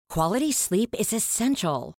Quality sleep is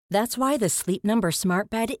essential. That's why the Sleep Number Smart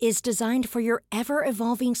Bed is designed for your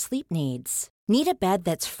ever-evolving sleep needs. Need a bed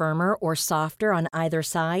that's firmer or softer on either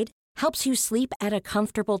side? Helps you sleep at a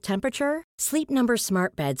comfortable temperature? Sleep Number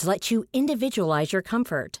Smart Beds let you individualize your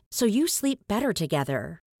comfort, so you sleep better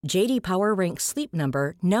together. J.D. Power ranks Sleep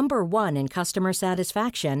Number number 1 in customer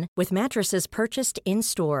satisfaction with mattresses purchased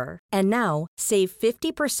in-store. And now, save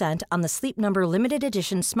 50% on the Sleep Number Limited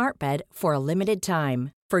Edition Smart Bed for a limited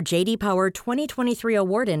time. For J.D. Power 2023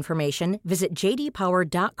 award information, visit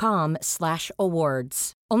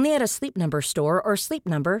jdpower.com/awards. Only at a Sleep Number store or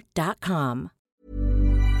sleepnumber.com.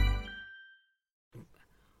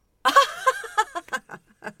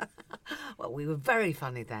 Well, we were very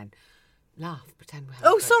funny then. Laugh, pretend we're...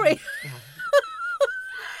 Oh, sorry. Yeah.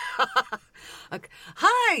 Okay.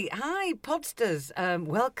 Hi, podsters.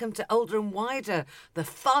 Welcome to Older and Wider, the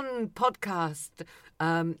fun podcast.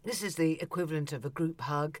 This is the equivalent of a group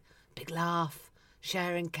hug, big laugh,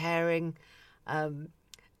 sharing, caring. And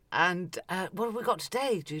what have we got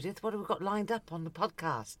today, Judith? What have we got lined up on the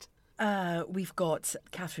podcast? We've got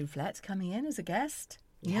Catherine Flett coming in as a guest.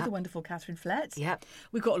 Yeah, Yep. the wonderful Catherine Flett. Yep.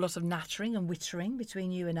 We've got a lot of nattering and wittering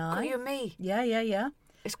between you and I. Got you and me. Yeah.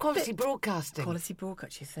 It's quality broadcasting. Quality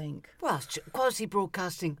broadcast, you think? Well, it's quality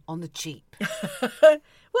broadcasting on the cheap.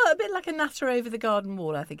 Well, a bit like a natter over the garden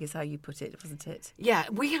wall, I think is how you put it, wasn't it? Yeah,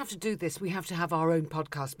 we have to do this. We have to have our own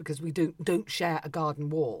podcast because we don't share a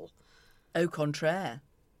garden wall. Au contraire.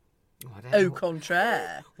 Oh, I don't know. Au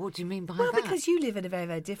contraire. What do you mean by Well, that? because you live in a very,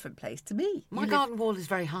 very different place to me. My You live- garden wall is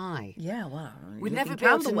very high. Yeah, well, you We'd live never in be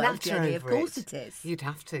able to Camberwell, natter Jenny, over Of course it is. You'd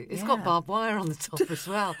have to. It's Yeah. got barbed wire on the top as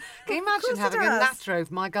well. Can you imagine course it having a has. natter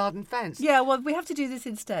over my garden fence? Yeah, well, we have to do this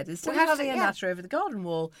instead. Instead We of have to, having a yeah. natter over the garden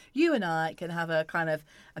wall, you and I can have a kind of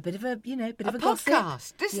a bit of a, bit of a gossip.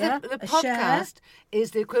 podcast. This Yeah, the a share. podcast is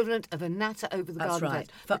the equivalent of a natter over the That's garden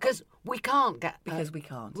right. fence because we can't get Because we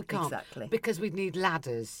can't, exactly. because we'd need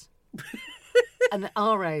ladders. And at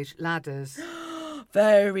our age, ladders.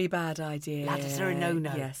 Very bad idea. Ladders are a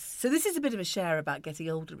no-no. Yes. So this is a bit of a share about getting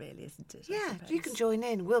older, really, isn't it? I Yeah, suppose? you can join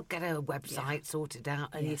in. We'll get a website sorted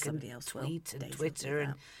out, and Yeah, you can somebody else will. tweet and Daisy will do Twitter,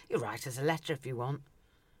 and that. you write us a letter if you want.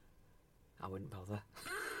 I wouldn't bother.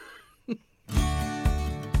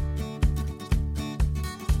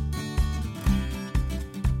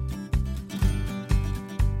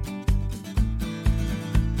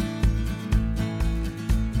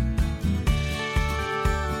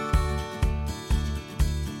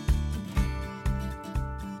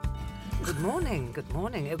 Good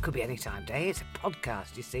morning. It could be any time of day. It's a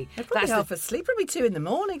podcast, you see. They're probably That's half asleep, probably 2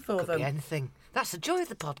 a.m. for could them. be anything. That's the joy of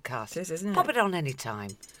the podcast. It is, isn't it? Pop it on any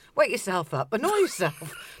time. Wake yourself up. Annoy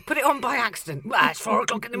yourself. Put it on by accident. Well, it's 4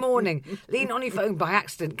 o'clock in the morning. Lean on your phone by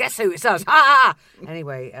accident. Guess who? It's us. Ha!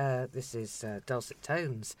 Anyway, this is Dulcet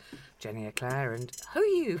Tones, Jenny Eclair, and who are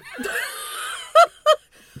you? I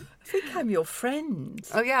think I'm your friend.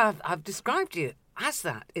 Oh, yeah, I've described you as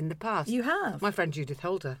that in the past. You have? My friend Judith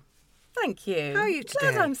Holder. Thank you. How are you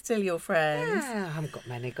Glad today? I'm still your friend. Yeah, I haven't got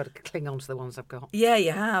many. Got to cling on to the ones I've got. Yeah,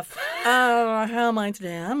 you have. How am I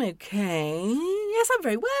today? I'm okay. Yes, I'm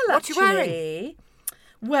very well, What you actually. wearing?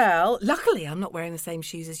 Well, luckily I'm not wearing the same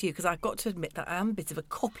shoes as you because I've got to admit that I am a bit of a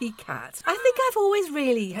copycat. I think I've always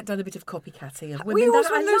really done a bit of copycatting of Were women you always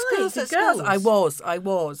that one of I those liked, girls the at girls. schools? I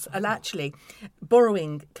was. And actually,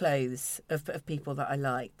 borrowing clothes of people that I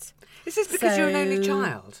liked. Is this because you're an only So-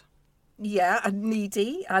 child? Yeah, and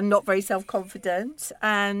needy and not very self-confident.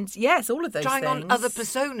 And yes, all of those Trying things. on other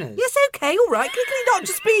personas? Yes, okay, all right. Can you not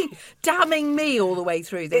just be damning me all the way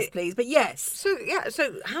through this, please? But yes.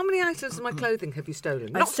 So how many items of my clothing have you stolen?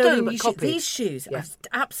 I've Not stolen, but these copied. these shoes. Yeah. I've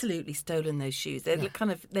absolutely stolen those shoes. They're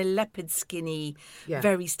they're leopard skinny, Yeah.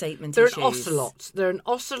 very statementy They're an shoes. ocelot. They're an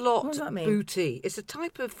ocelot What does that mean? booty. It's a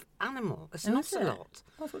type of animal. It's an Oh, is it? ocelot.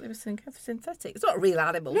 I thought they were synthetic. It's not a real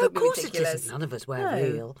animal. No, Don't of be course it ridiculous. isn't. None of us wear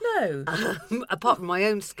No, real. no. Apart from my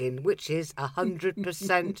own skin, which is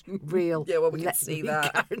 100% real. Yeah, well, we can Let see me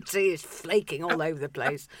that. guarantee it's flaking all over the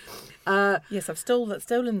place. Yes, I've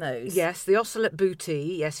stolen those. Yes, the ocelot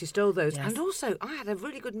booty. Yes, you stole those. Yes. And also, I had a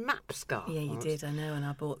really good map scarf. Yeah, you once. did. I know, and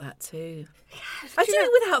I bought that too. Yes, I do do you know-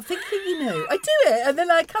 it without thinking, I do it, and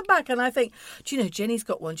then I come back and I think, do you know, Jenny's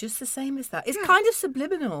got one just the same as that. It's kind of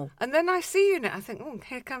subliminal. And then I see you in it. I think, oh,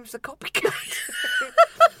 here comes the copycat.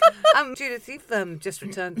 Judith, you've just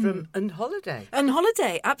returned from an holiday. And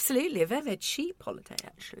holiday, absolutely, a very, very cheap holiday,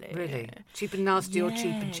 actually. Really? Cheap and nasty or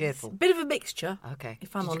cheap and Yes. cheerful? Bit of a mixture. Okay.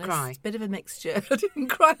 If I'm Did you honest, cry? bit of a mixture. I didn't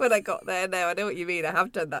cry when I got there. No, I know what you mean. I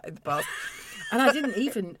have done that in the past. And I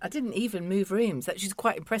didn't even move rooms. Which is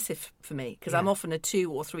quite impressive for me because I'm often a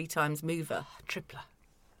 2 or 3 times mover. Tripler.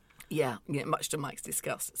 Yeah, much to Mike's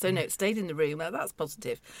disgust. So no, it stayed in the room. Now, that's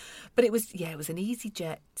positive. But it was an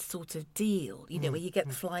EasyJet sort of deal, where you get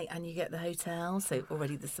the flight and you get the hotel. So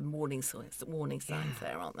already there's some warning signs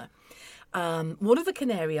there, aren't there? One of the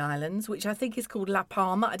Canary Islands, which I think is called La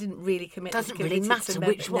Palma. I didn't really commit. Doesn't really matter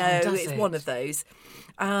which one, no, does it's it? one of those.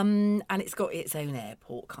 And it's got its own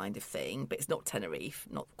airport kind of thing, but it's not Tenerife,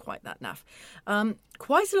 not quite that naff.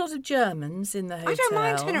 Quite a lot of Germans in the hotel. I don't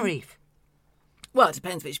mind Tenerife. Well, it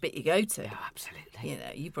depends which bit you go to. Oh,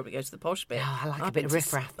 absolutely. You probably go to the posh bit. Oh, I like a bit of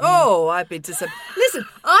riffraff. Oh, I've been to some... Listen,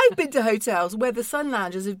 I've been to hotels where the sun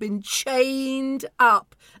loungers have been chained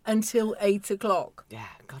up until 8 o'clock. Yeah,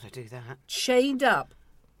 got to do that. Chained up.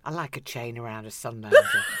 I like a chain around a sun lounger.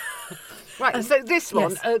 Right, so this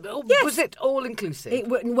one, Yes. was it all-inclusive?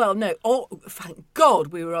 Well, no. Oh, thank God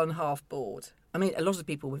we were on half board. I mean, a lot of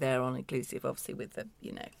people were there on inclusive, obviously, with the,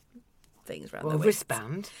 things around their waists.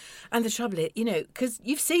 Wristband. And the trouble is, because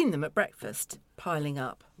you've seen them at breakfast piling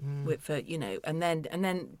up and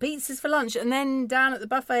then pizzas for lunch and then down at the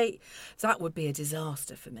buffet. So that would be a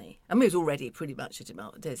disaster for me. I mean, it was already pretty much a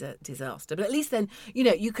disaster. But at least then,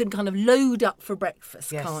 you can kind of load up for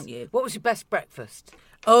breakfast, Yes. can't you? What was your best breakfast?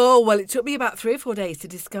 Oh, well, it took me about 3 or 4 days to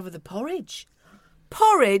discover the porridge.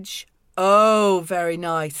 Porridge? Oh, very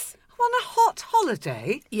nice. On a hot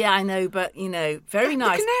holiday? Yeah, I know, but, very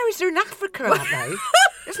nice. The Canaries are in Africa, aren't they?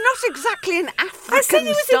 It's not exactly an African I said it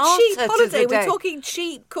was a starter cheap to the holiday. day. We're talking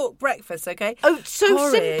cheap cooked breakfast, okay? Oh, it's so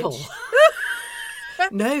Porridge. simple.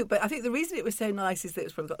 No, but I think the reason it was so nice is that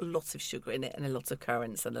it's probably got a lot of sugar in it and a lot of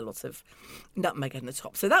currants and a lot of nutmeg in the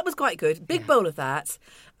top. So that was quite good. Big bowl of that.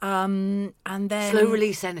 And then... Slow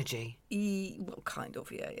release energy. Well, kind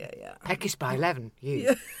of, yeah. Peckish by 11,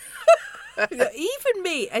 you. Even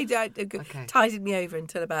me, tided me over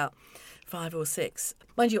until about 5 or 6.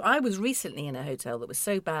 Mind you, I was recently in a hotel that was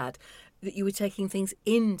so bad that you were taking things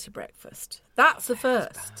into breakfast. That's the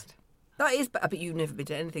first. That is bad, but you've never been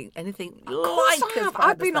to anything Of course like I as have. bad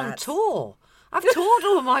I've as been on that. tour. I've toured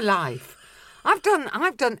all my life. I've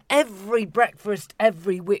done every breakfast,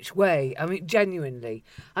 every which way. I mean, genuinely.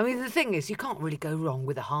 I mean, the thing is, you can't really go wrong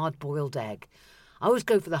with a hard-boiled egg. I always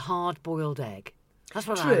go for the hard-boiled egg. That's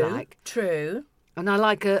what I like. True. And I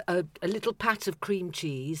like a little pat of cream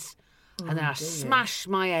cheese. And then I smash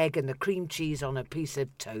my egg and the cream cheese on a piece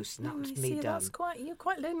of toast, and that's me done. You're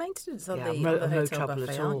quite low maintenance on Yeah, the, I'm on the no hotel trouble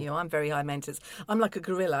buffet, at aren't all. you? I'm very high maintenance. I'm like a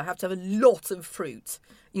gorilla. I have to have a lot of fruit.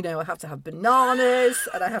 I have to have bananas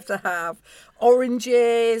and I have to have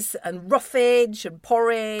oranges and roughage and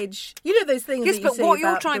porridge. Those things Yes, that you but see what you're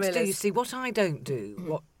about trying to do, gorillas. you see, what I don't do,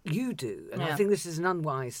 what you do, and I Yeah. think this is an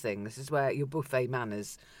unwise thing. This is where your buffet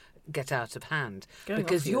manners get out of hand. Going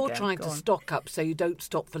Because off you you're again. trying Go to on. stock up so you don't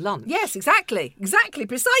stop for lunch. Yes, exactly,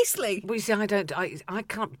 precisely. Well, you see, I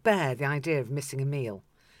can't bear the idea of missing a meal.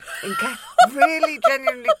 Really,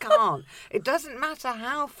 genuinely can't. It doesn't matter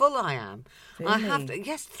how full I am. I have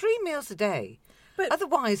to, 3 meals a day. But-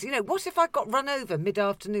 Otherwise, what if I got run over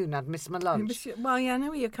mid-afternoon? I'd miss my lunch. Well, yeah, I know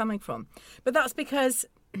where you're coming from, but that's because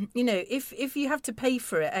if you have to pay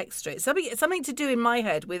for it extra, it's something to do in my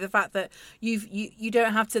head with the fact that you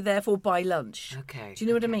don't have to therefore buy lunch. Okay, Do you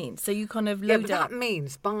know what I mean? So you kind of Yeah, load but up. that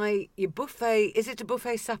means by your buffet, is it a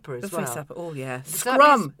buffet supper as well? Buffet supper. Oh yeah, So that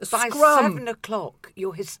means scrum. by Scrum. 7 o'clock,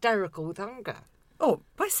 you're hysterical with hunger. Oh,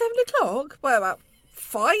 by 7 o'clock? Well, about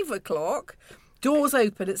 5 o'clock. Doors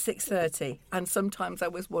open at 6:30, and sometimes I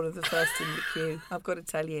was one of the first in the queue. I've got to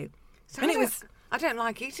tell you. So And I it was. don't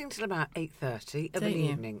like eating till about 8:30 of an Don't you?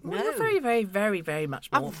 evening. Well, No. you're very, very, very, very much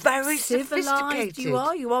I'm more very civilised. sophisticated. You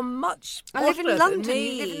are. You are much. I live in posher London, than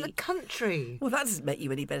you live me. in the country. Well, that doesn't make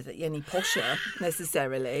you any better, any posher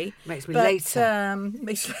necessarily. Makes me But, later.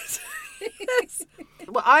 Makes you later. Yes.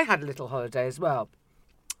 Well, I had a little holiday as well.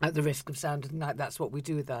 At the risk of sounding like that's what we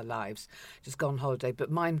do with our lives, just go on holiday. But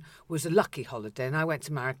mine was a lucky holiday, and I went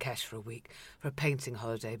to Marrakesh for a week for a painting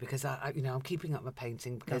holiday because I'm keeping up my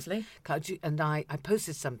painting. Because, Lovely. And I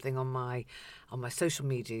posted something on my social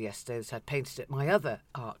media yesterday that I'd painted at my other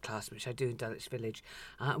art class, which I do in Dulwich Village.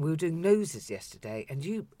 We were doing noses yesterday, and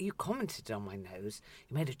you commented on my nose.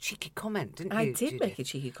 You made a cheeky comment, didn't you? I did Judith? make a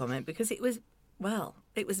cheeky comment because it was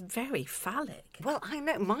very phallic. Well, I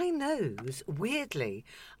know my nose, weirdly.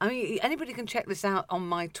 I mean, anybody can check this out on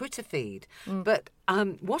my Twitter feed. But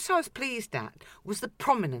what I was pleased at was the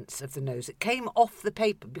prominence of the nose. It came off the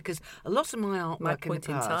paper because a lot of my artwork My in the point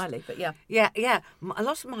past, entirely, but yeah. yeah. A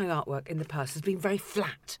lot of my artwork in the past has been very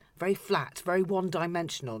flat, very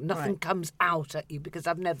one-dimensional. Nothing Right. comes out at you because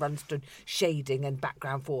I've never understood shading and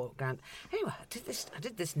background, foreground. Anyway, I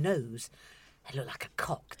did this nose. It looked like a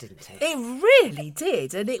cock, didn't it? It really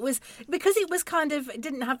did, and it was because it was kind of, it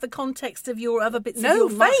didn't have the context of your other bits of your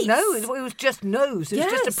face. It was just nose. It was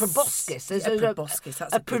just a Yes. proboscis. There's A proboscis,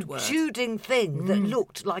 that's a good word. protruding thing that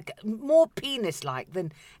looked like more penis-like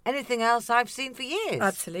than anything else I've seen for years.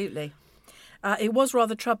 Absolutely. It was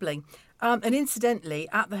rather troubling. And incidentally,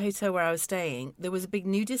 at the hotel where I was staying, there was a big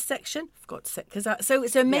nudist section. I forgot to say,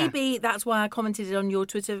 so maybe that's why I commented on your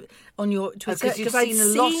Twitter you've because I'd seen a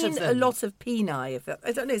lot of seen a them. lot of peni. If that,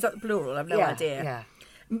 I don't know, is that the plural? I've no idea. Yeah.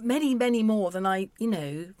 Many, many more than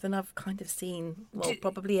than I've kind of seen. Well,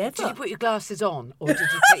 probably ever. Did you put your glasses on, or did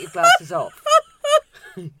you take your glasses off?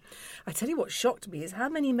 I tell you what shocked me is how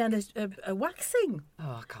many men are waxing.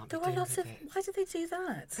 Oh, I can't. There be are doing lots with of. it. Why do they do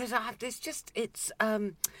that? Because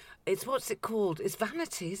it's what's it called? It's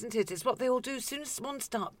vanity, isn't it? It's what they all do. As soon as one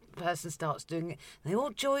person starts doing it, they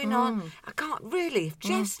all join on. I can't really. If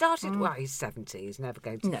Jeff started, well, he's 70. He's never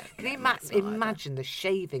going to. No, Can you that's not either. imagine the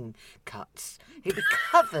shaving cuts? He'd be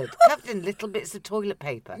covered in little bits of toilet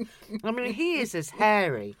paper. I mean, he is as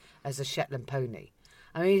hairy as a Shetland pony.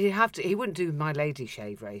 I mean, he wouldn't do My Lady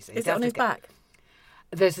shave razor. Is it on his back?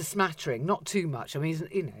 There's a smattering, not too much. I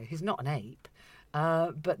mean, he's not an ape.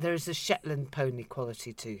 But there is a Shetland pony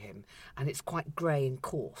quality to him, and it's quite grey and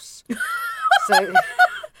coarse. So,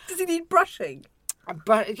 Does he need brushing?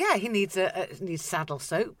 but yeah, he needs needs saddle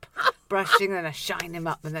soap, brushing, and I shine him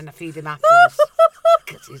up, and then I feed him apples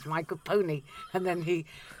because he's my good pony. And then he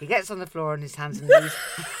gets on the floor on his hands and knees,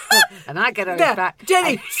 and I get on his back. Jenny,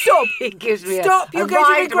 and stop! He gives me Stop, a you're going to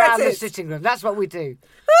ride regret around the it. sitting room. That's what we do.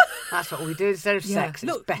 That's what we do instead of Yeah, sex.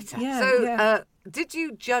 look, It's better. yeah, So. yeah. Did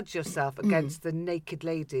you judge yourself against the naked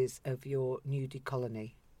ladies of your nudie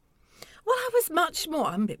colony? Well, I was much more.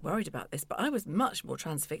 I'm a bit worried about this, but I was much more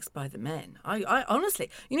transfixed by the men. I honestly,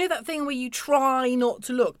 that thing where you try not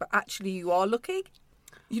to look, but actually you are looking.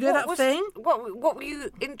 You know that thing? What were you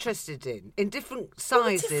interested in? In different All the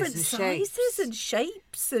sizes different and sizes shapes? and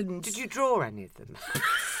shapes and. Did you draw any of them?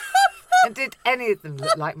 And did any of them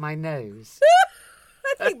look like my nose?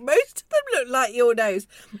 I think most of them look like your nose.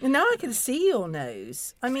 And now I can see your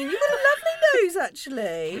nose. I mean, you've got a lovely nose,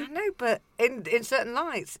 actually. I know, but in certain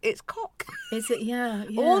lights, it's cock. Is it? Yeah.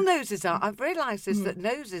 All noses are. I've realised this, that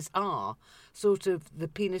noses are sort of the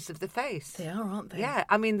penis of the face. They are, aren't they? Yeah,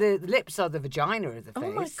 I mean, the lips are the vagina of the face.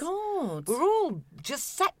 Oh, my God. We're all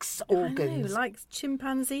just sex organs. I know, like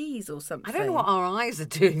chimpanzees or something. I don't know what our eyes are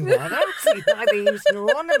doing there. I don't see neither use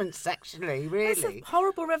nor ornaments sexually, It's really. a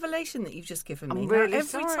horrible revelation that you've just given me. I'm Now, really every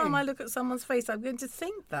sorry. time I look at someone's face, I'm going to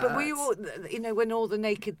think that. But were you all, when all the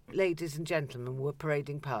naked ladies and gentlemen were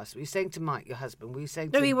parading past, were you saying to Mike, your husband, were you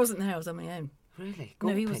saying to No, him, he wasn't there. I was on my own. really? No,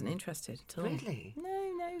 he Gawping? wasn't interested at all. Really?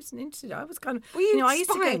 No, he wasn't interested. I was kind of. Were you, I used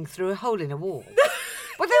to spying go. through a hole in a wall?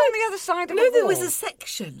 Were they on the other side of a No, wall? there was a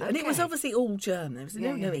section, and it was Okay. obviously all German. There was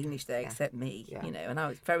no yeah, English there yeah. except me, Yeah. and I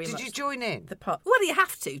was very Did much you join in? the part. Well, you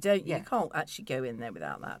have to, don't you? Yeah. You can't actually go in there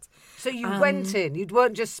without that. So you went in. You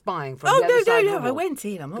weren't just spying from Oh the other side no! of the I wall. went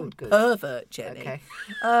in. I'm not Good, a good. pervert, Jenny. Okay.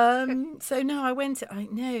 So no, I went. I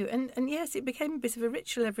know, and yes, it became a bit of a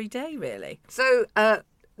ritual every day, really. So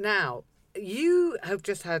now you have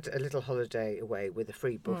just had a little holiday away with a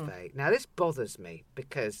free buffet. Now this bothers me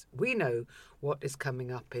because we know what is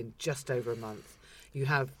coming up in just over a month. You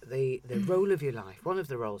have the role of your life, one of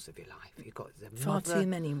the roles of your life. You've got the Far mother too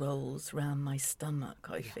many rolls round my stomach.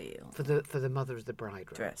 I feel for the mother of the bride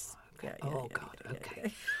role. dress. Okay. Yeah, Oh yeah, God. yeah,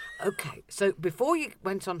 Okay. Okay. So before you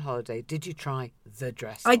went on holiday, did you try the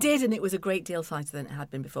dress? I on? did, and it was a great deal tighter than it had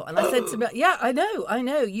been before. And I said to me, "Yeah, I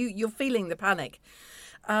know. You're feeling the panic."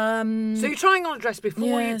 So you're trying on a dress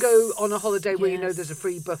before you go on a holiday where you know yes, there's a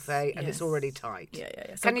free buffet and it's yes. already tight.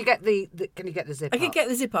 Yeah. So Can you get the zip? I could up? get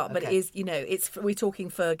the zip up, but it Okay. is, we're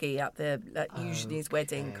talking Fergie at the Eugenie's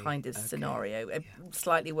wedding kind of scenario.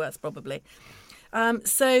 Slightly worse, probably.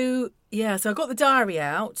 So I got the diary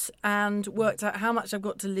out and worked out how much I've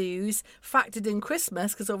got to lose, factored in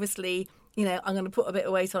Christmas, because obviously, I'm going to put a bit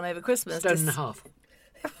of weight on over Christmas. Stone and a half.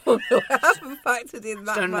 I haven't factored in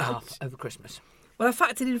that Stone and a much. half over Christmas. Well, I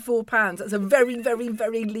factored in £4. That's a very, very,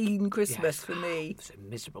 very lean Christmas for me. It's a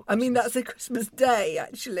miserable I Christmas. mean, that's a Christmas day,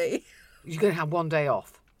 actually. You're going to have one day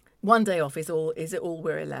off. One day off is all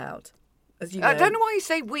we're allowed. As you know. I don't know why you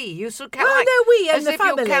say we. You sort of count Well, no, we and as the if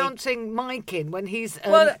family. you're counting Mike in when he's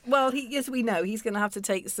Yes, we know he's going to have to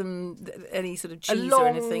take any sort of a cheese long, or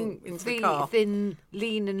anything into the car. thin,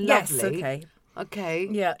 lean and Yes, lovely. okay. Okay.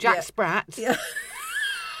 Yeah, Jack yeah. Spratt. Yeah.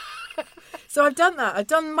 So I've done that. I've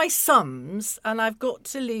done my sums, and I've got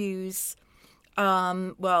to lose,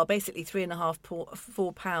 basically £3.5,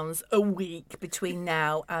 £4 a week between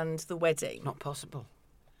now and the wedding. Not possible.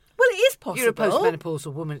 Well, it is possible. You're a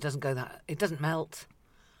postmenopausal woman. It doesn't melt.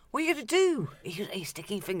 What are you going to do? Are you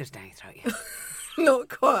sticking your fingers down your throat? Yeah. Not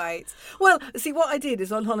quite. Well, see, what I did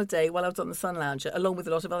is on holiday while I was on the Sun Lounger, along with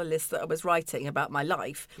a lot of other lists that I was writing about my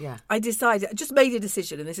life, I just made a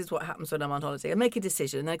decision, and this is what happens when I'm on holiday. I make a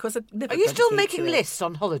decision, and then, of course, Are you still making lists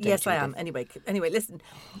on holiday? Yes, I am. Anyway, listen.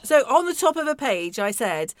 So on the top of a page, I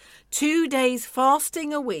said 2 days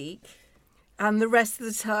fasting a week, and the rest of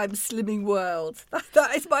the time slimming world.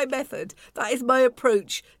 That is my method. That is my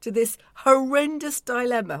approach to this horrendous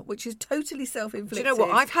dilemma, which is totally self-inflicted. Do you know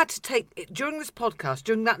what? I've had to take, during this podcast,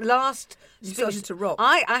 during that last You speech, started to rock.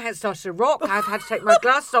 I had started to rock. I've had to take my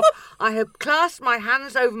glasses off. I have clasped my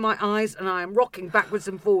hands over my eyes and I am rocking backwards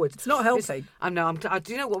and forwards. It's not helping.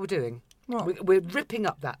 Do you know what we're doing? What? We're ripping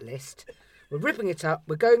up that list. We're ripping it up.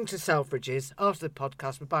 We're going to Selfridges. After the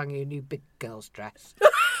podcast, we're buying you a new big girl's dress.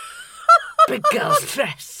 Big girl's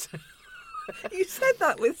dress. You said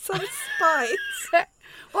that with some spite.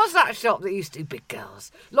 What's that shop that used to do big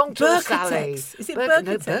girls? Long Tall Sally. Burketex. Is it No,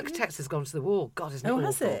 Burketex? Burketex has gone to the wall. God, isn't it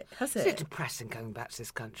awful? Has it? Isn't it depressing going back to this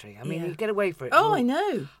country? I mean, Yeah. you get away for it. Oh, I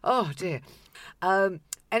know. Oh, dear.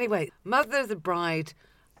 Anyway, Mother of the Bride.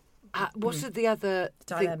 What's the other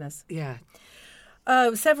Dilemmas. Yeah.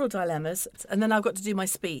 Several dilemmas, and then I've got to do my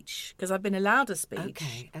speech because I've been allowed a speech.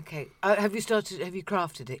 Okay. Have you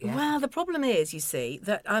crafted it yet? Well, the problem is, you see,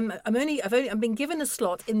 that I've been given a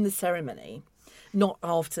slot in the ceremony, not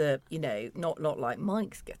after, not like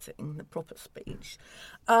Mike's getting the proper speech.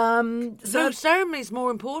 So ceremony's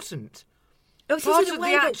more important. Oh, it's part in a of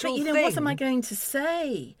way, the but, actual what am I thing. going to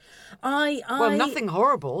say? Well, nothing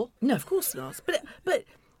horrible. No, of course not. But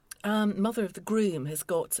Mother of the Groom has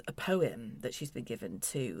got a poem that she's been given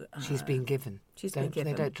to. She's been given. Been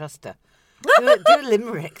given. They don't trust her. Do a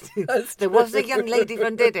limerick. There was a young lady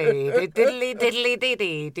from Diddy, diddly diddly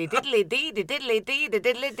diddy, diddly dee, diddly dee,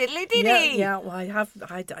 diddly diddly diddy. Yeah. Well,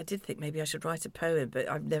 I did think maybe I should write a poem, but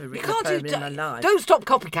I've never You written a can't poem in my life. Don't stop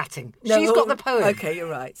copycatting. No, She's got the poem. Okay, you're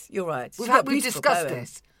right. We've discussed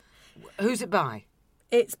this. Who's it by?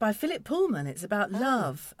 It's by Philip Pullman. It's about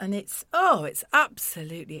love, and it's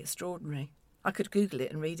absolutely extraordinary. I could Google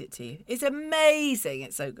it and read it to you. It's amazing.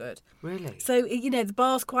 It's so good. Really? So, the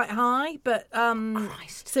bar's quite high, but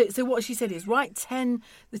Christ. So what she said is write 10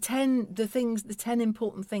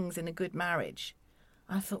 important things in a good marriage.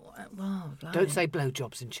 I thought, wow, blimey. Don't say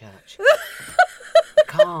blowjobs in church. You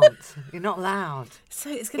can't. You're not allowed.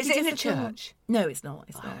 So it's going Is to be it in a difficult. church? No, it's not.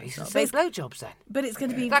 It's Oh, not. you It's should not. say But it's- blowjobs then. But it's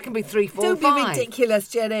going to be. That can be 3, 4, Don't 5. be ridiculous,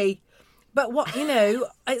 Jenny. But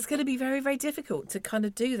it's going to be very, very difficult to kind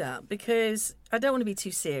of do that because I don't want to be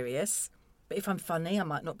too serious. But if I'm funny, I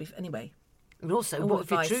might not be. Anyway. And also, All what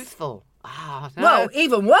if you're advice. truthful? No. Well,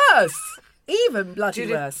 even worse. Even bloody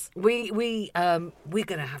Judith, worse. we're going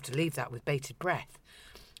to have to leave that with bated breath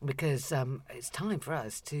because it's time for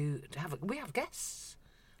us to have. We have guests.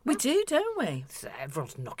 We do, don't we? So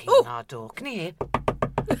everyone's knocking on our door. Can you hear?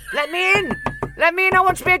 Let me in. Let me in. I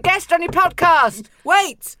want to be a guest on your podcast.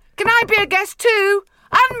 Wait. Can I be a guest too?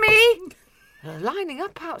 And me. They're lining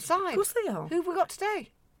up outside. Of course they are. Who have we got today?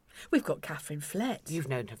 We've got Catherine Flett. You've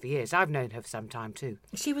known her for years. I've known her for some time too.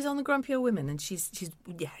 She was on the Grumpy Old Women, and she's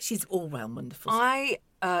all round wonderful. I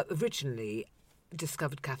originally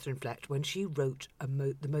discovered Catherine Flett when she wrote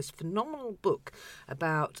the most phenomenal book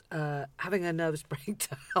about having a nervous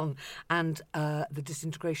breakdown and the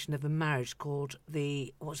disintegration of a marriage called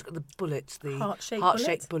the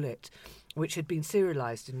Heart-Shaped Bullet, which had been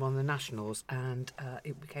serialised in one of the Nationals, and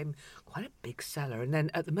it became quite a big seller. And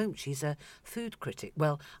then at the moment she's a food critic.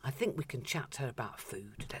 Well, I think we can chat to her about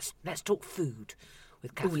food. Let's talk food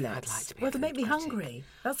with Catherine. I'd like to be. Well, they make me hungry.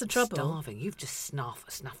 That's the trouble. Starving. You've just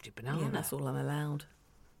snuffed your banana. Yeah, that's all I'm allowed.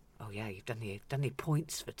 Oh yeah, you've done your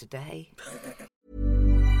points for today.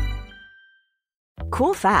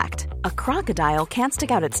 Cool fact, a crocodile can't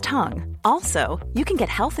stick out its tongue. Also, you can get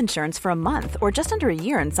health insurance for a month or just under a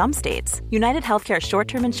year in some states. United Healthcare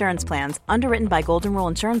short-term insurance plans, underwritten by Golden Rule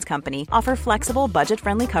Insurance Company, offer flexible,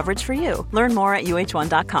 budget-friendly coverage for you. Learn more at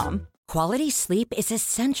uh1.com. Quality sleep is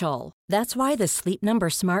essential. That's why the Sleep Number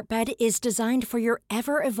Smart Bed is designed for your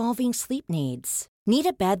ever-evolving sleep needs. Need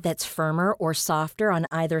a bed that's firmer or softer on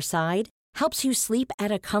either side? Helps you sleep at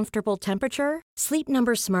a comfortable temperature? Sleep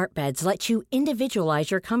Number Smart Beds let you individualize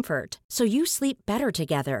your comfort so you sleep better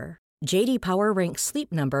together. J.D. Power ranks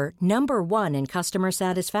Sleep Number number 1 in customer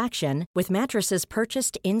satisfaction with mattresses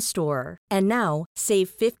purchased in-store. And now, save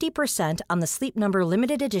 50% on the Sleep Number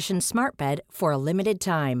Limited Edition Smart Bed for a limited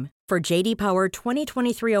time. For J.D. Power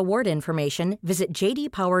 2023 award information, visit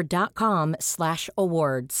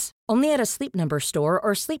jdpower.com/awards. Only at a Sleep Number store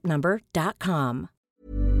or sleepnumber.com.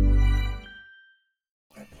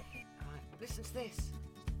 Listen to this.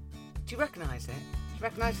 Do you recognise it? Do you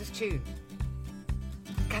recognise this tune?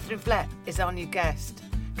 Catherine Flett is our new guest.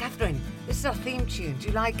 Catherine, this is our theme tune. Do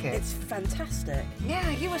you like it? It's fantastic. Yeah,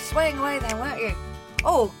 you were swaying away there, weren't you?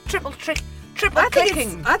 Oh, triple clicking.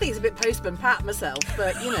 I think it's a bit postman Pat myself,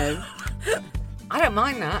 but you know. I don't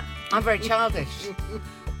mind that. I'm very childish.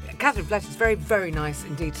 Catherine Flett, it's very, very nice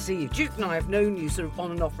indeed to see you. Judith and I have known you sort of on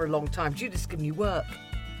and off for a long time. Judith's given you work.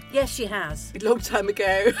 Yes, she has. A long time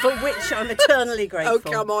ago. For which I'm eternally grateful. Oh,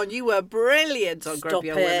 come on. You were brilliant on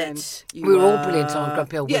Grumpy Old Women. We were all brilliant on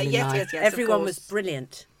Grumpy Old Women. Yes, Everyone was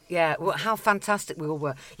brilliant. Yeah, well, how fantastic we all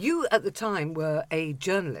were. You, at the time, were a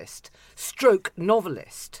journalist, stroke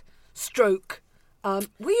novelist, stroke... were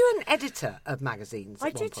you an editor of magazines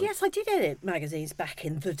at one point? Yes, I did edit magazines back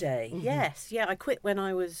in the day. Mm-hmm. Yes, I quit when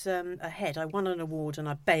I was ahead. I won an award and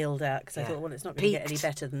I bailed out because I thought, well, it's not going to get any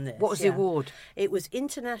better than this. What was the award? It was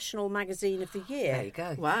International Magazine of the Year. There you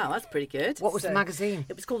go. Wow, that's pretty good. What was the magazine?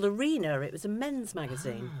 It was called Arena. It was a men's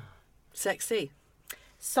magazine. Sexy.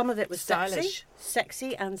 Some of it was Stylish.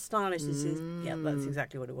 sexy and stylish. Yeah, that's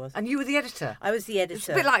exactly what it was. And you were the editor? I was the editor. It's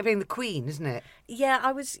a bit like being the Queen, isn't it? Yeah,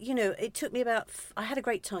 I was, it took me about... I had a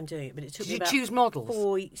great time doing it, but it took me about... Did you choose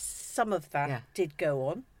models? Some of that did go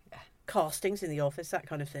on. Castings in the office, that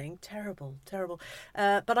kind of thing. Terrible.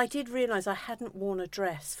 But I did realise I hadn't worn a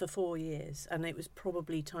dress for 4 years, and it was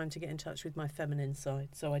probably time to get in touch with my feminine side,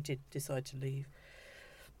 so I did decide to leave.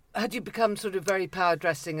 Had you become sort of very power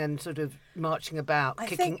dressing and sort of marching about,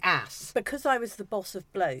 kicking ass? Because I was the boss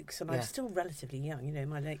of blokes and I'm still relatively young,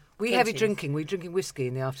 my late Were you heavy drinking? Were you drinking whiskey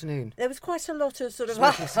in the afternoon? There was quite a lot of sort of...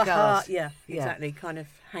 Smoking cigars. Yeah, exactly. Kind of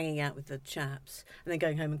hanging out with the chaps and then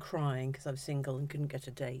going home and crying because I was single and couldn't get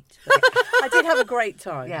a date. But I did have a great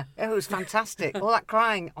time. Yeah, it was fantastic. All that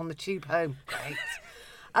crying on the tube home. Great.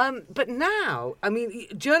 But now, I mean,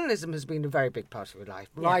 journalism has been a very big part of your life.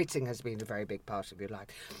 Yeah. Writing has been a very big part of your life.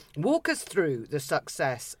 Walk us through the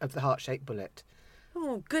success of The Heart-Shaped Bullet.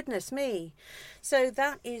 Oh, goodness me. So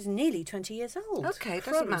that is nearly 20 years old. Okay, it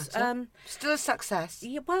doesn't matter. Still a success.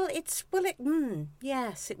 Yeah,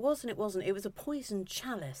 yes, it was and it wasn't. It was a poisoned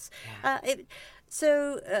chalice. Yeah.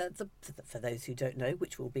 For those who don't know,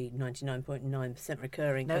 which will be 99.9%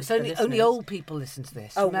 recurring. No, it's only old people listen to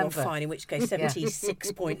this. Oh, remember. well, fine, in which case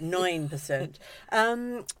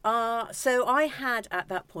 76.9%. So I had at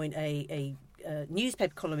that point a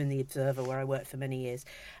newspaper column in The Observer where I worked for many years.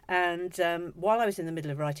 And while I was in the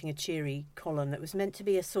middle of writing a cheery column that was meant to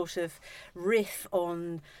be a sort of riff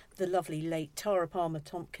on the lovely late Tara Palmer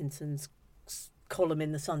Tompkinson's column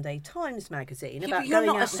in the Sunday Times magazine about you're going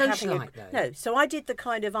not out a and socialite, though. No, so I did the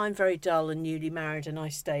kind of I'm very dull and newly married and I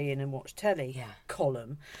stay in and watch telly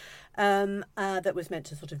column. That was meant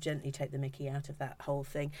to sort of gently take the mickey out of that whole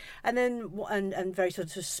thing, and then and very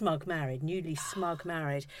sort of smug married, newly smug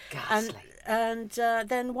married, and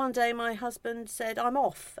then one day my husband said I'm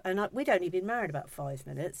off, and we'd only been married about 5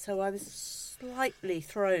 minutes, so I was slightly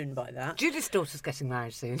thrown by that. Judith's daughter's getting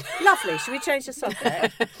married soon. Lovely. Should we change the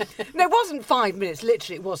subject? No, it wasn't 5 minutes.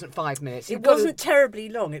 Literally, it wasn't 5 minutes. It wasn't terribly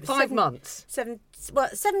long. It was 5 months.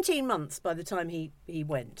 17 months by the time he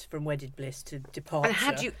went from wedded bliss to departure. And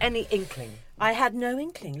had you any inkling? I had no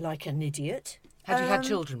inkling, like an idiot. Had you had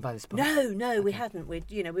children by this point? No, we hadn't. We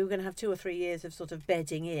were going to have 2 or 3 years of sort of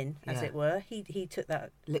bedding in, as it were. He took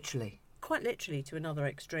that quite literally to another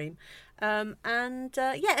extreme.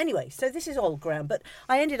 Anyway, so this is old ground, but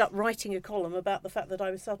I ended up writing a column about the fact that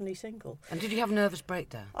I was suddenly single. And did you have a nervous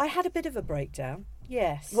breakdown? I had a bit of a breakdown,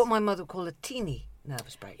 yes. What my mother would call a teeny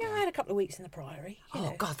nervous breakdown. Yeah, I had a couple of weeks in the Priory.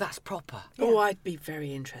 Oh, God, that's proper. Yeah. Oh, I'd be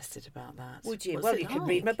very interested about that. Would you? What's you like? could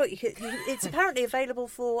read my book. It's apparently available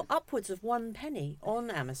for upwards of 1 penny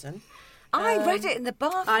on Amazon. I read it in the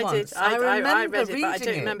bath once. I read it, but I don't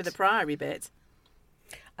reading remember the Priory bit.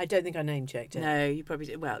 I don't think I name checked it. No, you probably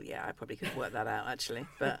did. Well, yeah, I probably could work that out actually.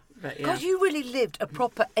 But yeah. God, you really lived a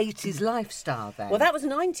proper 80s lifestyle then. Well, that was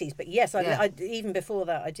 90s, but yes, I even before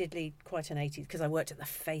that, I did lead quite an 80s because I worked at the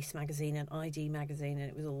Face magazine and ID magazine, and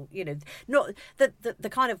it was all not the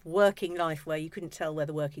kind of working life where you couldn't tell where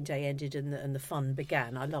the working day ended and the fun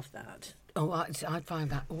began. I loved that. Oh, I find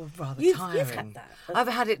that all rather tiring. You've had that. I've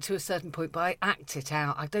had it to a certain point, but I act it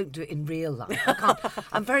out. I don't do it in real life. I can't.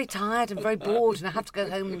 I'm very tired and very bored, and I have to go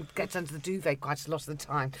home and get under the duvet quite a lot of the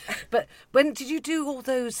time. But when did you do all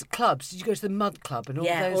those clubs? Did you go to the Mud Club and all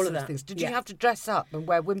those all sort of things? Did you have to dress up and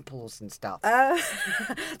wear wimples and stuff?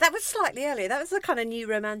 That was slightly earlier. That was the kind of new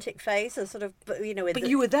romantic phase, or sort of But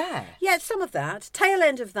you were there. Yeah, some of that. Tail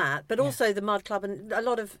end of that, but also the Mud Club and a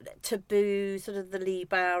lot of Taboo, sort of the Lee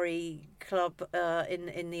Bowery nightclub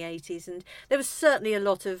in the 80s, and there was certainly a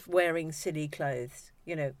lot of wearing silly clothes.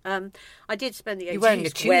 You know, I did spend the 80s You're wearing a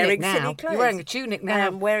tunic now. silly clothes. You're wearing a tunic now. I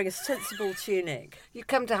am wearing a sensible tunic. You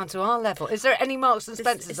come down to our level. Is there any Marks and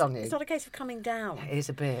Spencers on you? It's not a case of coming down. It is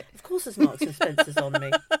a bit. Of course there's Marks and Spencers on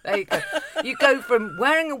me. There you go. You go from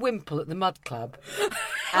wearing a wimple at the Mud Club.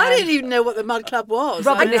 I didn't even know what the Mud Club was.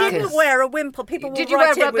 Rubber I knickers. didn't wear a wimple. People will Did you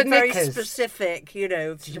write wear in with rubber very knickers? specific, you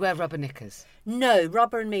know. Did you wear rubber knickers? No,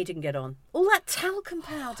 Rubber and me didn't get on. All that talcum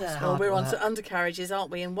powder. Well, we're on work. to undercarriages,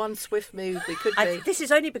 aren't we? In one swift move, we could be. This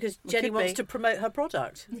is only because Jenny could wants be. to promote her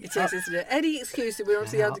product. It is, isn't it? Any excuse that we're on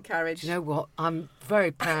to the Now, undercarriage. Do you know what? I'm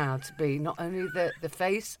very proud to be not only the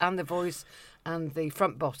face and the voice and the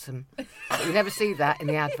front bottom, but you never see that in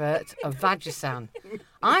the advert, of Vagisan.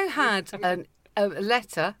 I had a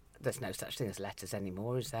letter. There's no such thing as letters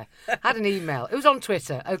anymore, is there? Had an email. It was on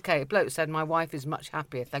Twitter. Okay, a bloke said, "My wife is much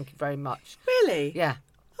happier. Thank you very much." Really? Yeah.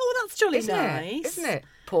 Oh, that's jolly Isn't nice. it? Isn't it?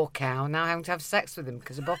 Poor cow, now having to have sex with him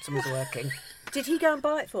because the bottom was working. Did he go and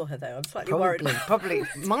buy it for her, though? I'm slightly worried. Probably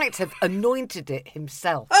might have anointed it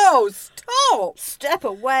himself. Oh, stop! Step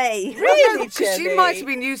away. Really, Because she Jenny? might have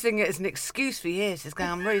been using it as an excuse for years. She's going,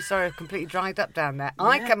 "I'm really sorry, I've completely dried up down there."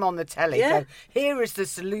 I come on the telly, Yeah. go, "Here is the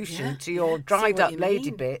solution Yeah. to your See dried what up you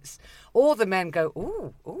lady mean. bits." All the men go,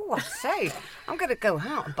 "Ooh, I say, I'm going to go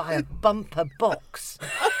out and buy a bumper box.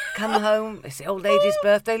 Come home, it's the old lady's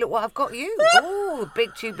birthday, look what I've got you. Oh, a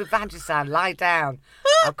big tube of Vagisan, lie down.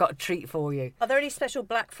 I've got a treat for you." Are there any special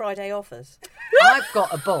Black Friday offers? I've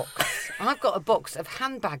got a box. I've got a box of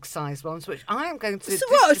handbag-sized ones, which I am going to So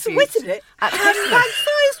what? So distribute wait a minute. at Handbag Christmas.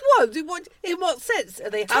 sized ones? In what sense? Are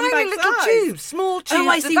they handbag Tiny little sized? tubes, small tubes Oh,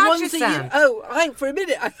 I of see. Ones that Vagisan. you. Oh, for a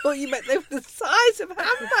minute, I thought you meant they were the size of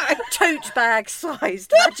handbags. Tote bag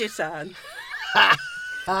sized Vagisan.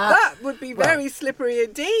 That would be very slippery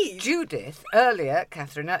indeed. Judith, earlier,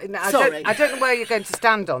 Catherine, now, Sorry. I don't know where you're going to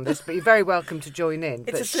stand on this, but you're very welcome to join in.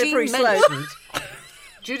 It's but a slippery she slope. mentioned,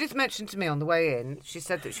 Judith mentioned to me on the way in, she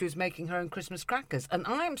said that she was making her own Christmas crackers. And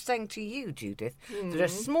I am saying to you, Judith, that a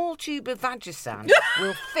small tube of Vagisan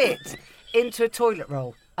will fit into a toilet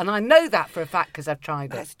roll. And I know that for a fact because I've tried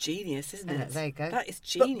it. That's genius, isn't it? There you go. That is But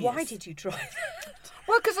genius. why did you try that?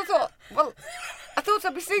 Well, because I thought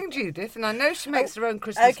I'd be seeing Judith, and I know she makes her own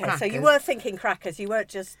Christmas Okay, crackers. so you were thinking crackers. You weren't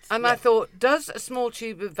just... And I thought, does a small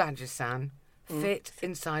tube of Vagisan fit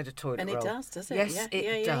inside a toilet And it roll? does, does it? Yes, yeah,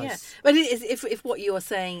 it yeah, does. Yeah. But it is, if what you're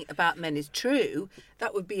saying about men is true,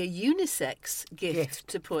 that would be a unisex gift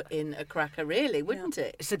to put in a cracker, really, wouldn't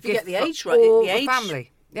it? It's a If you gift get the for age right. all the the age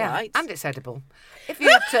family. Yeah, right. and it's edible. If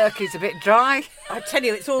your turkey's a bit dry. I tell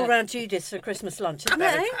you, it's all around Judith for Christmas lunch, isn't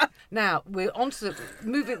it? Now, we're on to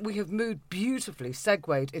moving. We have moved beautifully,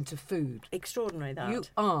 segued into food. Extraordinary, that. You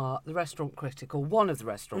are the restaurant critic, or one of the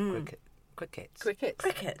restaurant crickets. Cricket.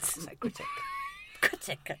 Crickets. Say critic.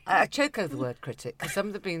 Critic. I choke over the word critic because some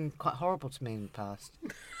of them have been quite horrible to me in the past.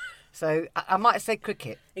 So I might say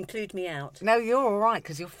cricket. Include me out. No, you're all right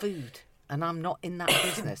because you're food, and I'm not in that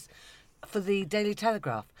business. For the Daily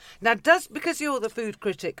Telegraph. Now, because you're the food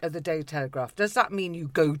critic of the Daily Telegraph, does that mean you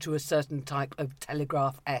go to a certain type of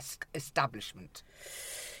Telegraph-esque establishment?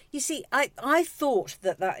 You see, I thought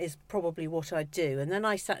that is probably what I'd do. And then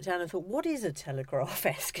I sat down and thought, what is a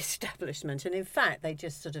Telegraph-esque establishment? And in fact, they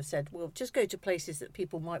just sort of said, well, just go to places that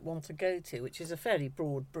people might want to go to, which is a fairly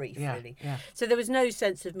broad brief, really. Yeah. So there was no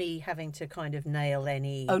sense of me having to kind of nail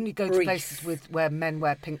any Only go to brief. places where men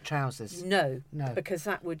wear pink trousers. No, No. because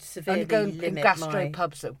that would severely Only go in limit gastro my...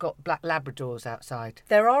 pubs that have got black Labradors outside.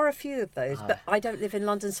 There are a few of those, but I don't live in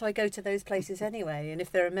London, so I go to those places anyway. And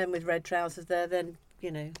if there are men with red trousers there, then,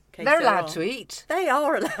 you know... They're allowed to eat. They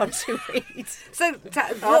are allowed to eat. So,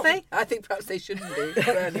 Are they? I think perhaps they shouldn't be. But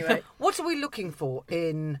anyway. what are we looking for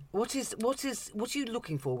in... What are you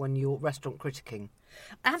looking for when you're restaurant critiquing?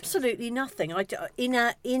 Absolutely nothing.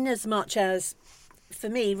 In as much as, for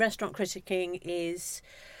me, restaurant critiquing is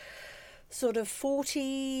sort of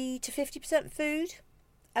 40 to 50% food.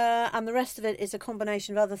 And the rest of it is a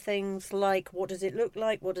combination of other things like what does it look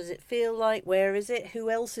like, what does it feel like, where is it, who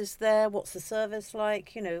else is there, what's the service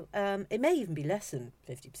like, you know. It may even be less than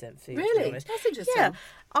 50% food. To be Really? honest. That's interesting. Yeah,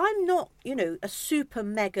 I'm not, you know, a super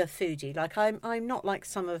mega foodie. Like I'm not like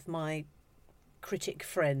some of my critic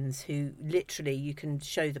friends who literally you can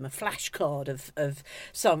show them a flashcard of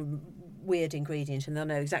some weird ingredient and they'll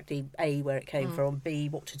know exactly A, where it came from, B,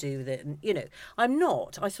 what to do with it, and you know, I'm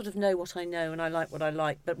not. I sort of know what I know and I like what I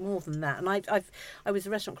like, but more than that. And I was a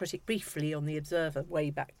restaurant critic briefly on The Observer way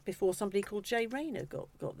back before somebody called Jay Rayner got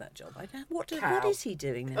that job. What is he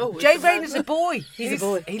doing now? Oh, Jay Rayner's a boy. He's a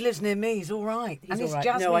boy. He lives near me. He's all right. He's and he's all right.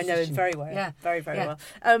 jazz No, I know him musician. very well. Yeah, very yeah.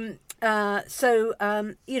 well.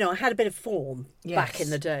 I had a bit of form back Yes. in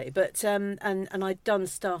the day, but and I'd done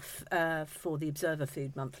stuff for the Observer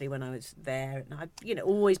Food Monthly when I was there, and I've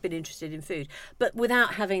always been interested in food, but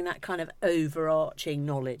without having that kind of overarching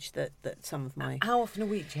knowledge that some of my. How often a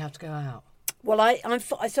week do you have to go out? Well, I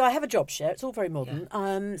have a job share. It's all very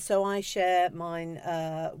modern. So I share mine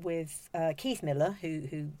with Keith Miller,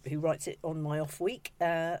 who writes it on my off week,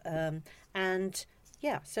 and.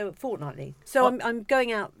 Yeah, so fortnightly. So I'm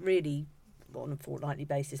going out really on a fortnightly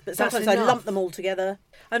basis, but That's sometimes I enough. lump them all together.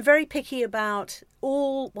 I'm very picky about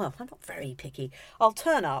all. Well, I'm not very picky. I'll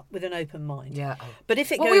turn up with an open mind. Yeah. But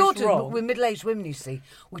if it Well, goes we all do. wrong, We're middle-aged women, you see.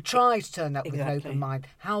 We try to turn up with an Exactly. open mind.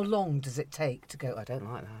 How long does it take to go, I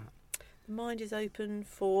don't like that? the mind is open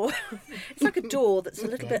for. It's like a door that's a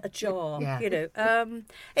little bit ajar. Yeah.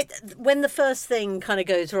 When the first thing kind of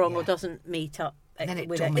goes wrong or Yeah. doesn't meet up. Then it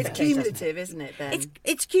with dominates, It's expectations. cumulative, isn't it, Ben?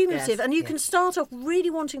 It's cumulative, Yes. and you can start off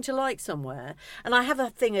really wanting to like somewhere. And I have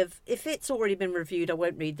a thing of, if it's already been reviewed, I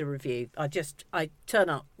won't read the review. I turn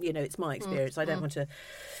up. It's my experience. I don't want to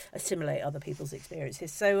assimilate other people's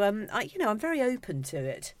experiences. So I'm very open to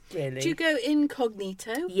it. Really. Do you go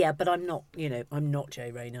incognito? Yeah, but I'm not. I'm not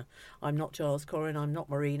Jay Rayner. I'm not Giles Corrin. I'm not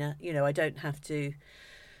Marina. I don't have to. hide.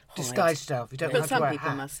 Disguise yourself. You don't But have to some wear a people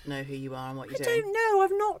hat. must know who you are and what you're I doing. don't know.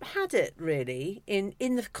 I've not had it really in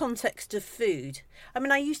the context of food. I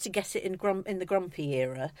mean, I used to get it in the grumpy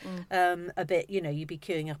era a bit. You'd be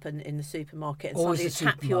queuing up in the supermarket and Always somebody the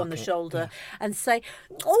would tap you on the supermarket, shoulder and say,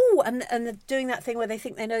 "Oh," and they're doing that thing where they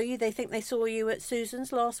think they know you. They think they saw you at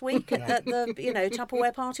Susan's last week at the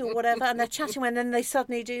Tupperware party or whatever, and they're chatting, and then they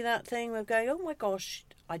suddenly do that thing of going, "Oh my gosh,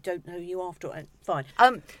 I don't know you after all." Fine.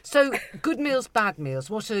 So good meals, bad meals.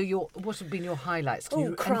 What have been your highlights?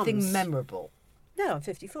 Oh, crumbs. Anything memorable? No, I'm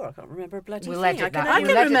 54. I can't remember a bloody We'll thing. edit that. I We'll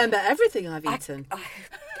can let it- remember everything I've eaten.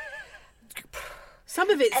 Some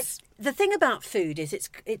of it's The thing about food is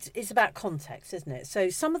it's about context, isn't it? So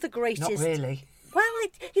some of the greatest. Not really. Well,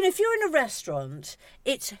 if you're in a restaurant,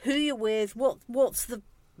 it's who you're with, what's the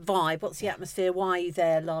vibe, what's the atmosphere, why are you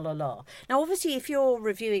there, la la la. Now, obviously, if you're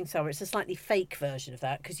reviewing somewhere, it's a slightly fake version of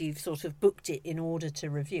that because you've sort of booked it in order to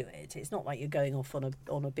review it. It's not like you're going off on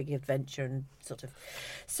a big adventure and sort of.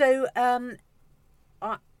 So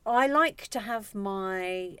I like to have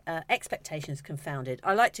my expectations confounded.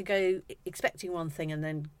 I like to go expecting one thing and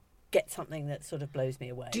then get something that sort of blows me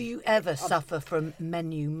away. Do you ever suffer from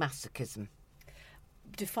menu masochism?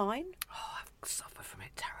 Define? Oh, I suffer from it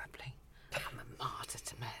terribly. I'm a martyr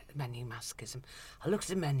to menu masochism. I look at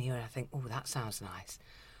the menu and I think, oh, that sounds nice.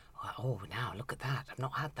 Oh, now look at that. I've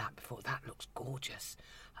not had that before. That looks gorgeous.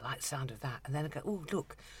 I like the sound of that. And then I go, oh,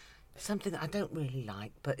 look, something that I don't really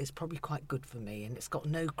like, but it's probably quite good for me. And it's got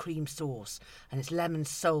no cream sauce. And it's lemon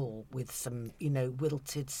sole with some,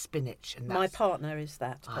 wilted spinach. And My that's, partner is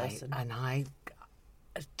that person. I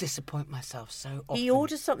disappoint myself so often. He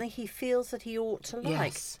orders something he feels that he ought to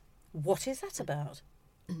like. Yes. What is that about?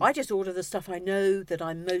 I just order the stuff I know that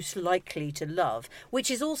I'm most likely to love, which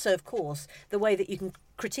is also, of course, the way that you can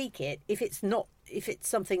critique it. If it's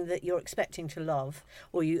something that you're expecting to love,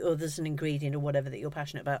 or there's an ingredient or whatever that you're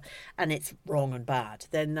passionate about, and it's wrong and bad,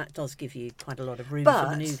 then that does give you quite a lot of room for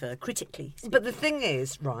manoeuvre critically. But the thing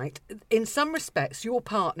is, right, in some respects, your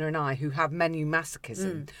partner and I, who have menu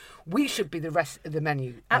masochism, we should be the rest of the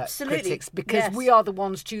menu Absolutely. critics because Yes. we are the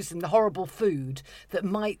ones choosing the horrible food that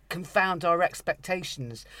might confound our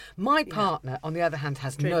expectations. My partner, on the other hand,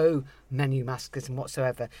 has no menu masochism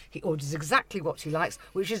whatsoever. He orders exactly what he likes,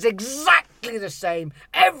 which is exactly the same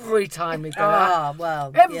every time we go out.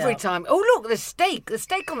 Well, Every time. Oh, look, the steak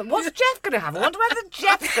on the... What's Jeff going to have? I wonder whether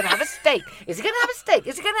Jeff's going to have a steak. Is he going to have a steak?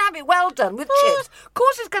 Is he going to have it well done with chips? Of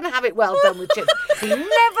course he's going to have it well done with chips. He never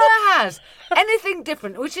has anything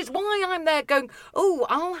different, which is why I'm there going, oh,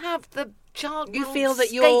 I'll have the child. you feel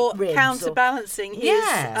that you're ribs counterbalancing his.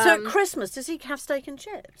 Yeah. So at Christmas, does he have steak and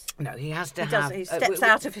chips? No, he has to He have... doesn't. He steps w-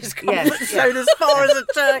 out of his yes, comfort zone as far as a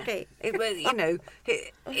turkey.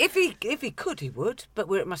 If he could, he would. But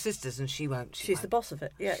we're at my sister's and she won't. She's the boss of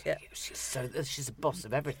it. Yeah. She's a boss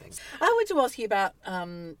of everything. I want to ask you about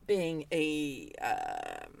being a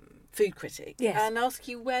food critic. Yes. And ask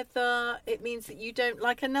you whether it means that you don't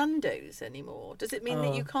like a Nando's anymore. Does it mean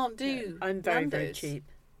that you can't do? I'm very, very Nando's? cheap.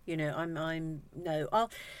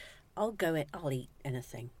 I'll eat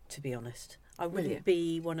anything, to be honest. I wouldn't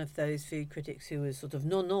be one of those food critics who was sort of,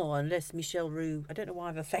 no, unless Michel Roux. I don't know why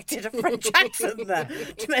I've affected a French accent there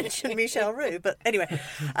to mention Michel Roux. But anyway,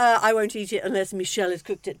 I won't eat it unless Michel has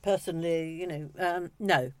cooked it personally,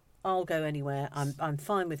 No, I'll go anywhere. I'm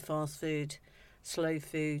fine with fast food, slow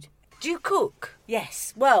food. Do you cook?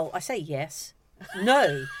 Yes. Well, I say yes.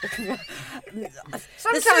 No.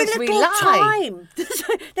 Sometimes we lie. Time.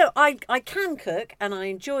 No, I can cook and I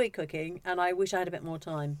enjoy cooking and I wish I had a bit more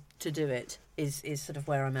time to do it. Is sort of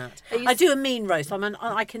where I'm at. I do a mean roast.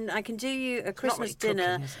 I can do you a Christmas really dinner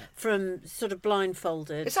cooking, is it? from sort of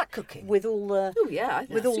blindfolded. Is that cooking? With all the I think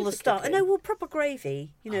with that's all the super stuff. cooking. No, well, proper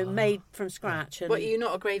gravy. Made from scratch. And What, you're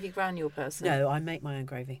not a gravy granule person? no, I make my own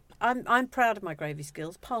gravy. I'm proud of my gravy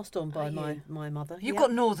skills, passed on by my mother. You've Yeah.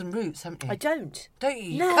 got northern roots, haven't you? I don't. Don't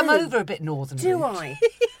you? You No. come over a bit northern. Do route. I?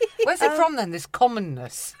 Where's it from then? This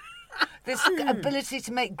commonness, this ability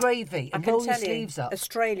to make gravy I and can roll your tell you, sleeves up.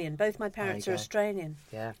 Australian. Both my parents you are go. Australian.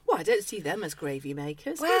 Yeah. Well, I don't see them as gravy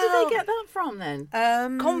makers. Where Well- did they get that from then?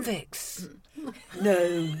 Convicts.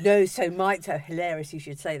 No. So hilarious. You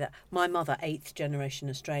should say that. My mother, 8th generation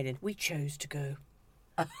Australian. We chose to go.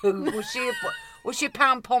 Was she a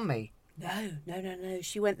pound pommy? No.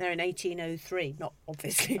 She went there in 1803. Not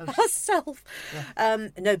obviously herself.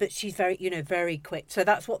 No, but she's very, very quick. So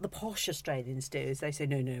that's what the posh Australians do. Is they say,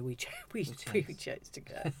 no, we chose to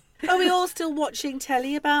go. Are we all still watching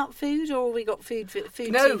telly about food, or have we got food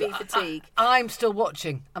TV fatigue? I'm still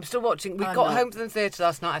watching. We I'm got not. home from the theatre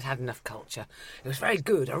last night. I'd had enough culture. It was very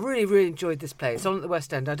good. I really, really enjoyed this play. It's on at the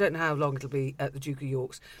West End. I don't know how long it'll be at the Duke of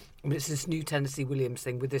York's. But it's this new Tennessee Williams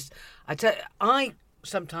thing with this. I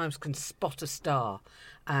sometimes can spot a star,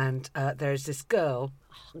 and there's this girl.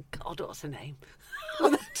 Oh God, what's her name?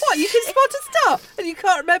 What? You can spot a star and you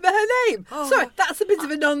can't remember her name? Sorry, that's a bit of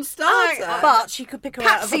a non-starter. But she could pick her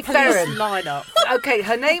out of a Patsy police Ferran. lineup. Okay,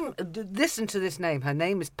 her name. Listen to this name. Her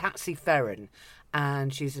name is Patsy Ferran,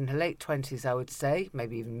 and she's in her late 20s, I would say,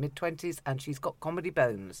 maybe even mid-20s, and she's got comedy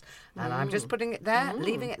bones. And I'm just putting it there,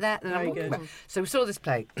 leaving it there, and I'm walking back. So we saw this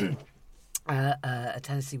play.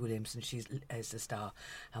 Tennessee Williams, and she's the star.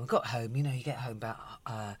 And we got home. You get home about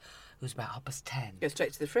it was about 10:30. Go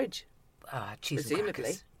straight to the fridge. Cheese Presumably.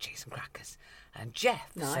 and crackers. And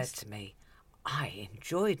Jeff Nice. said to me, "I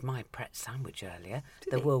enjoyed my Pret sandwich earlier.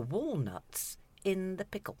 There were walnuts in the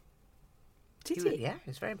pickle." Did he? Yeah, he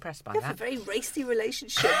was very impressed by You have a that. very racy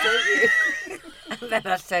relationship, don't you? And then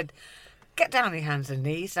I said, "Get down on your hands and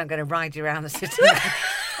knees. I'm going to ride you around the city."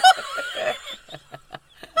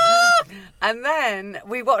 And then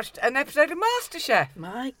we watched an episode of MasterChef.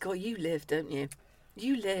 My God, you live, don't you?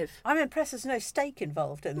 You live. I'm impressed there's no steak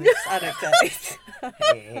involved in this anecdote.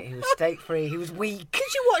 He was steak-free. He was weak.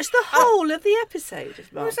 Did you watch the whole of the episode of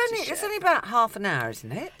MasterChef? It's only about half an hour,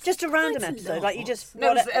 isn't it? Just a random Quite a episode, lot. like you just...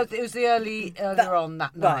 No, it was the earlier on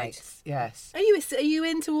that night. Right. Yes. Are you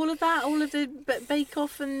into all of that? All of the Bake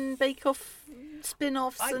Off and Bake Off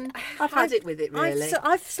spin-offs? And I've had it with it, really.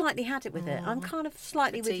 I've slightly had it with it. I'm kind of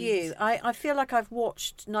slightly with you. Fatigued. I feel like I've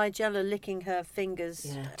watched Nigella licking her fingers.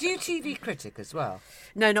 Yeah. Do you TV critic as well?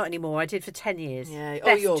 No, not anymore. I did for 10 years. Yeah.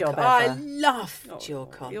 Best your job I ever. loved your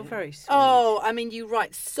comment. You're very sweet. Oh, I mean, you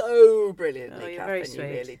write so brilliantly, Oh, you're Catherine, very you sweet.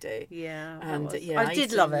 really do. Yeah, that And was- yeah, I used did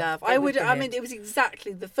to love it. I It was would. I mean, brilliant. it was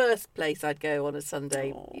exactly the first place I'd go on a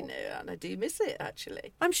Sunday. And I do miss it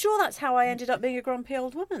actually. I'm sure that's how I ended up being a grumpy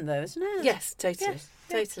old woman, though, isn't it? Yes, totally, Yes.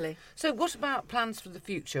 totally. So what about plans for the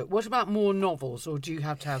future? What about more novels, or do you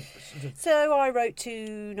have to have sort of... So I wrote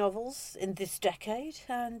 2 novels in this decade,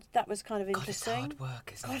 and that was kind of God, it's interesting. hard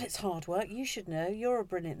work, isn't God, it? it's hard work. You should know. You're a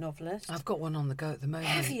brilliant novelist. I've got one on the go at the moment.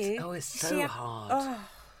 Have you? Oh, it's See, so I- hard. Oh.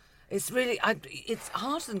 It's really... it's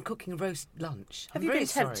harder than cooking roast lunch. Have I'm you very been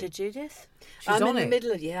tempted, sorry. Judith? She's I'm on in the it.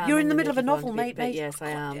 middle of yeah. You're I'm in the middle of a one novel, bit, mate. but yes,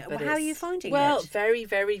 I am. God, But how are it's- you finding well, it? very,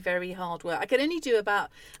 very, very hard work. I can only do about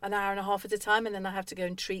an hour and a half at a time, and then I have to go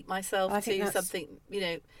and treat myself I think to that's- something,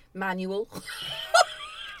 manual.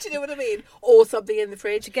 Do you know what I mean? Or something in the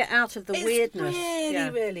fridge. To get out of the It's weirdness. really, yeah.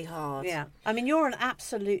 really hard. Yeah, I mean, you're an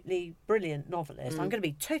absolutely brilliant novelist. Mm. I'm going to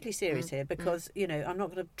be totally serious here because, I'm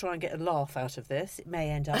not going to try and get a laugh out of this. It may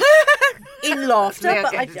end up in laughter, Yeah,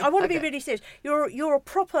 but okay. I want to be Okay. really serious. You're a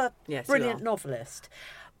proper Yes, you brilliant are. novelist,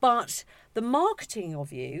 but the marketing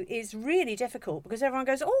of you is really difficult because everyone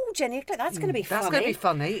goes, "Oh, Jenny, that's going to be funny." That's going to be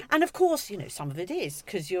funny. And of course, some of it is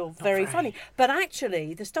because you're very funny. But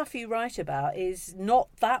actually, the stuff you write about is not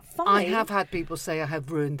that funny. I have had people say I have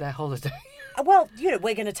ruined their holiday. Well, we're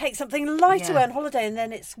going to take something light Yeah. away on holiday, and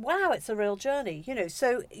then it's a real journey.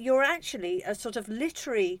 So you're actually a sort of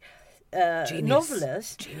literary Genius.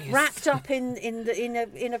 novelist Genius. wrapped up in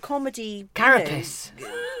a comedy Carapace.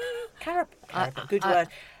 Carapace, good word.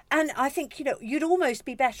 And I think you'd almost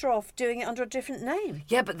be better off doing it under a different name.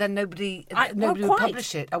 Yeah, but then nobody well, would quite.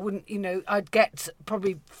 publish it. I wouldn't, I'd get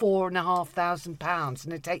probably £4,500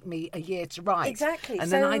 and it'd take me a year to write. Exactly,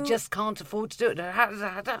 And then I so- just can't afford to do it.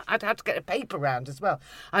 I'd have to get a paper round as well.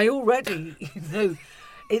 I already,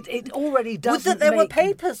 It already doesn't. Would that there were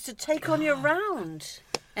papers to take on you around.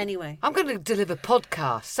 Anyway, I'm going to deliver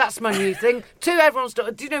podcasts. That's my new thing. To everyone's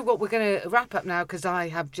door. Do you know what? We're going to wrap up now because I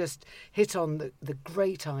have just hit on the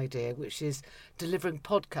great idea, which is delivering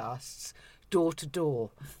podcasts door to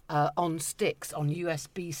door on sticks, on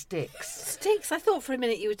USB sticks. Sticks? I thought for a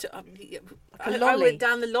minute you were I went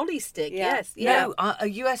down the lolly stick. Yeah. Yes. Yeah. No, a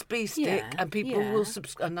USB stick, Yeah, and people yeah. will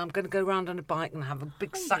and I'm going to go around on a bike and have a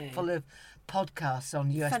big sack full of podcasts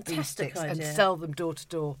on USB Fantastic sticks and idea. sell them door to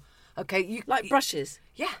door. Okay, Like brushes.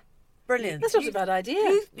 Yeah, brilliant. That's not a bad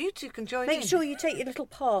idea. you two can join Make in. sure you take your little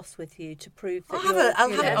pass with you to prove that I'll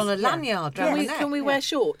have it on a lanyard Can round we, my neck. can we wear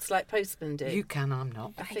shorts like postmen do? You can, I'm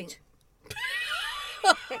not. I think.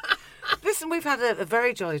 Listen, we've had a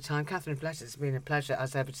very jolly time. Catherine, bless it, it's been a pleasure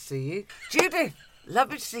as ever to see you. Judith,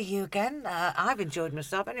 lovely to see you again. I've enjoyed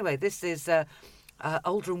myself. Anyway, this is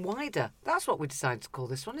Older and Wider. That's what we decided to call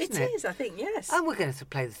this one, isn't it? It is, I think, yes. And we're going to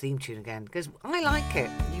play the theme tune again because I like it.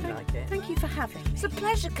 You like it. Thank you for having me. It's a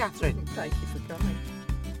pleasure, Catherine. Thank you for coming.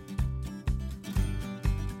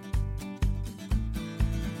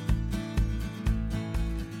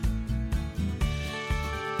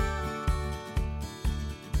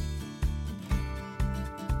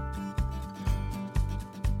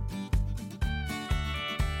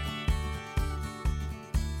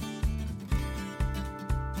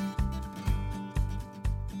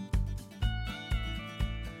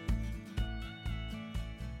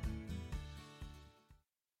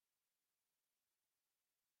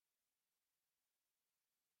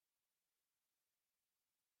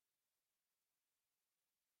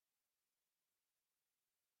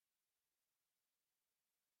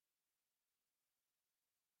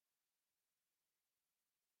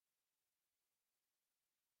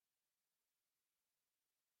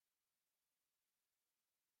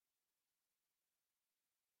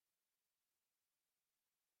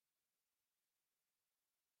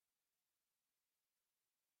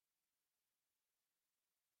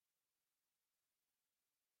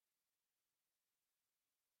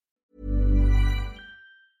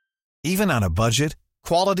 Even on a budget,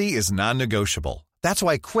 quality is non-negotiable. That's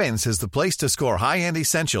why Quince is the place to score high-end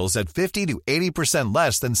essentials at 50 to 80%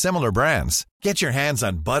 less than similar brands. Get your hands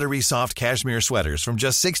on buttery soft cashmere sweaters from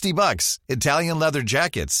just $60, Italian leather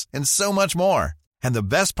jackets, and so much more. And the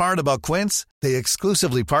best part about Quince, they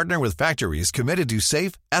exclusively partner with factories committed to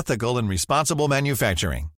safe, ethical, and responsible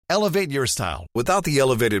manufacturing. Elevate your style without the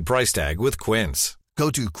elevated price tag with Quince. Go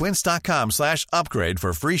to quince.com/upgrade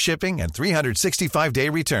for free shipping and 365-day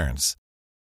returns.